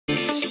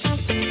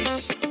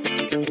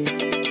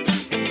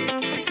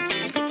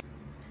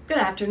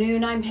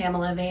afternoon. I'm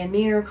Pamela Van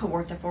Meer,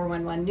 Kawartha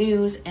 411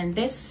 News, and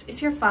this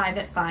is your 5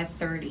 at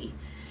 5:30.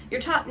 Your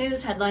top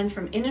news headlines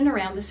from in and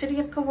around the city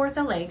of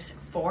Kawartha Lakes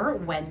for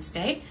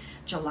Wednesday,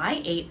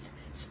 July 8th,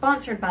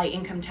 sponsored by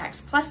Income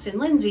Tax Plus in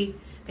Lindsay,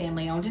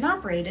 family owned and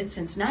operated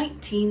since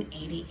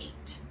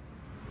 1988.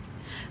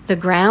 The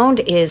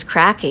ground is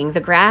cracking, the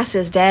grass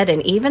is dead,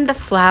 and even the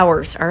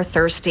flowers are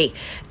thirsty.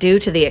 Due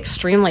to the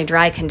extremely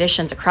dry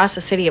conditions across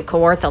the city of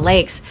Kawartha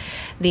Lakes,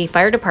 the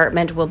fire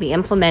department will be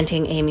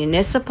implementing a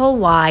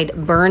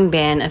municipal-wide burn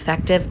ban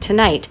effective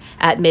tonight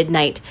at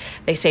midnight.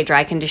 They say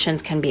dry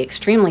conditions can be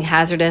extremely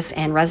hazardous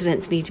and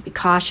residents need to be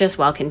cautious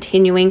while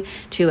continuing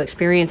to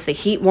experience the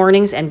heat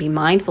warnings and be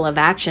mindful of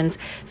actions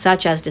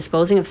such as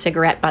disposing of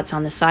cigarette butts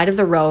on the side of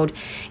the road,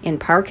 in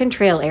park and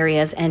trail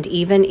areas, and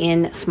even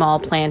in small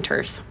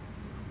planters.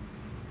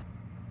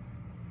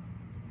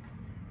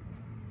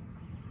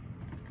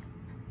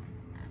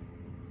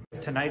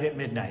 Tonight at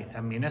midnight,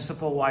 a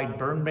municipal-wide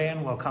burn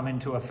ban will come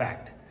into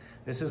effect.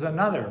 This is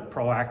another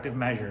proactive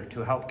measure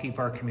to help keep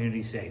our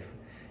community safe.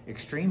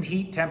 Extreme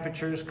heat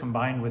temperatures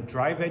combined with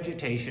dry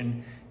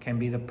vegetation can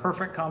be the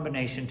perfect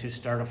combination to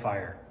start a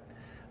fire.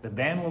 The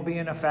ban will be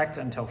in effect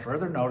until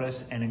further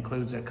notice and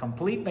includes a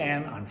complete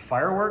ban on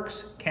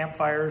fireworks,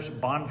 campfires,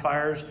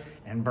 bonfires,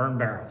 and burn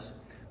barrels.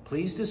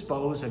 Please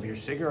dispose of your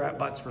cigarette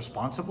butts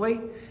responsibly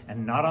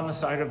and not on the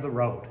side of the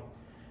road.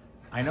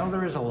 I know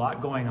there is a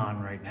lot going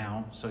on right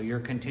now, so your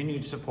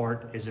continued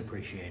support is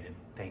appreciated.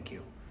 Thank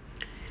you.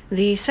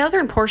 The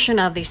southern portion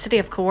of the city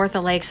of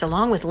Kawartha Lakes,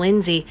 along with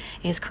Lindsay,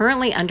 is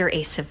currently under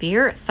a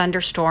severe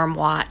thunderstorm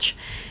watch.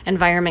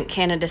 Environment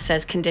Canada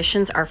says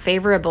conditions are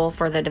favorable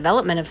for the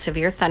development of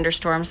severe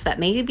thunderstorms that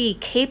may be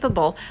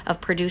capable of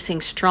producing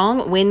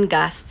strong wind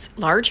gusts,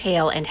 large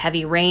hail, and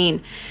heavy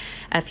rain.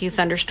 A few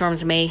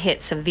thunderstorms may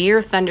hit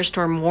severe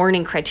thunderstorm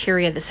warning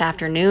criteria this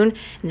afternoon,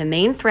 and the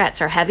main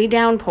threats are heavy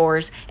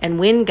downpours and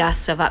wind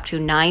gusts of up to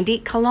 90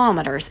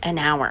 kilometers an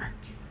hour.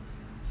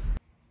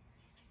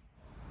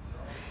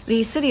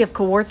 The City of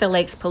Kawartha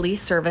Lakes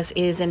Police Service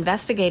is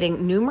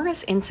investigating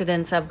numerous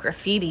incidents of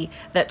graffiti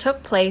that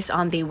took place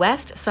on the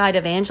west side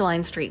of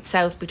Angeline Street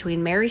South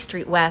between Mary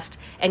Street West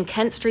and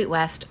Kent Street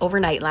West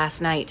overnight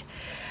last night.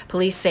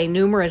 Police say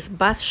numerous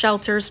bus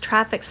shelters,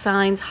 traffic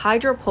signs,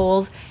 hydro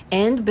poles,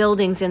 and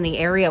buildings in the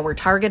area were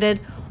targeted.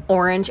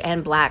 Orange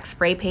and black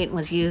spray paint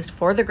was used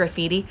for the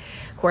graffiti.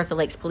 Kawartha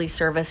Lakes Police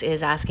Service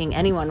is asking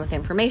anyone with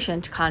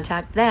information to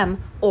contact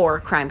them or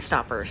Crime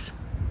Stoppers.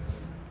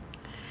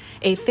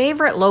 A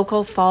favorite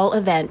local fall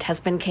event has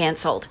been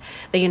canceled.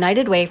 The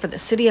United Way for the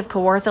City of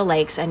Kawartha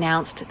Lakes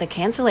announced the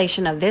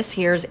cancellation of this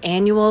year's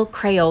annual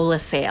Crayola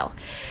sale.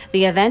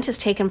 The event has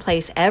taken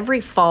place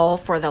every fall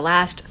for the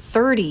last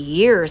 30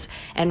 years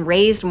and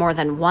raised more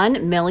than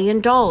 $1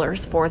 million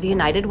for the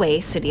United Way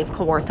City of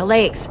Kawartha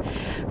Lakes.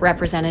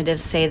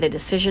 Representatives say the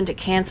decision to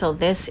cancel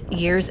this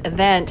year's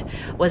event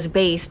was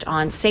based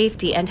on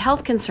safety and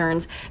health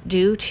concerns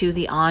due to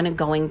the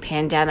ongoing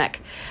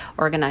pandemic.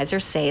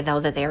 Organizers say, though,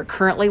 that they are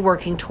currently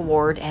working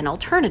toward an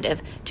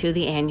alternative to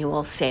the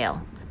annual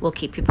sale. We'll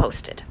keep you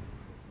posted.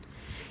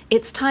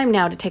 It's time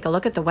now to take a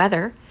look at the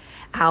weather.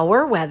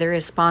 Our weather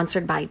is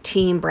sponsored by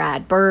Team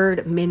Brad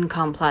Bird,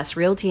 Mincom Plus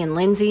Realty in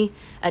Lindsay,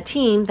 a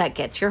team that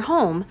gets your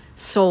home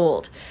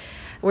sold.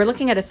 We're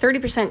looking at a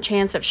 30%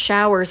 chance of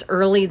showers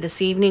early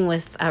this evening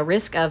with a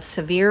risk of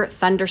severe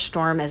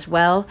thunderstorm as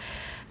well.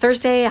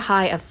 Thursday, a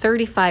high of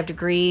 35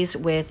 degrees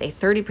with a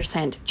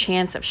 30%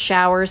 chance of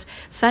showers,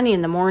 sunny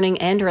in the morning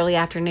and early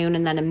afternoon,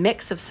 and then a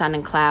mix of sun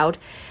and cloud.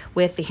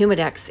 With the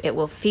humidex, it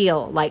will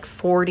feel like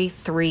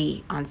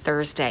 43 on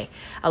Thursday,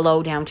 a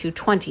low down to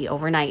 20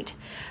 overnight.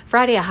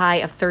 Friday, a high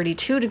of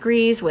 32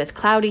 degrees with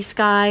cloudy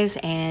skies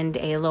and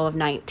a low of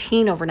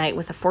 19 overnight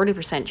with a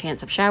 40%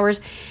 chance of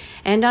showers.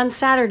 And on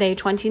Saturday,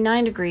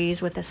 29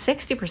 degrees with a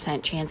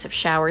 60% chance of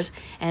showers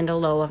and a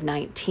low of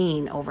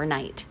 19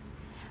 overnight.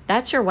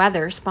 That's your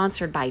weather,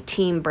 sponsored by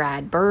Team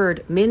Brad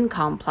Bird,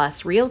 Mincom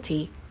Plus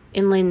Realty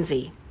in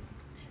Lindsay.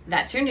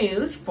 That's your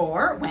news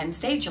for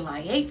Wednesday,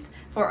 July 8th.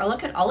 For a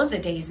look at all of the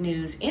day's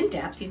news in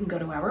depth, you can go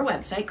to our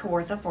website,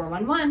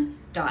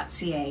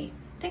 kawartha411.ca.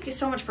 Thank you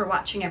so much for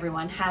watching,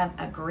 everyone. Have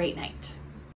a great night.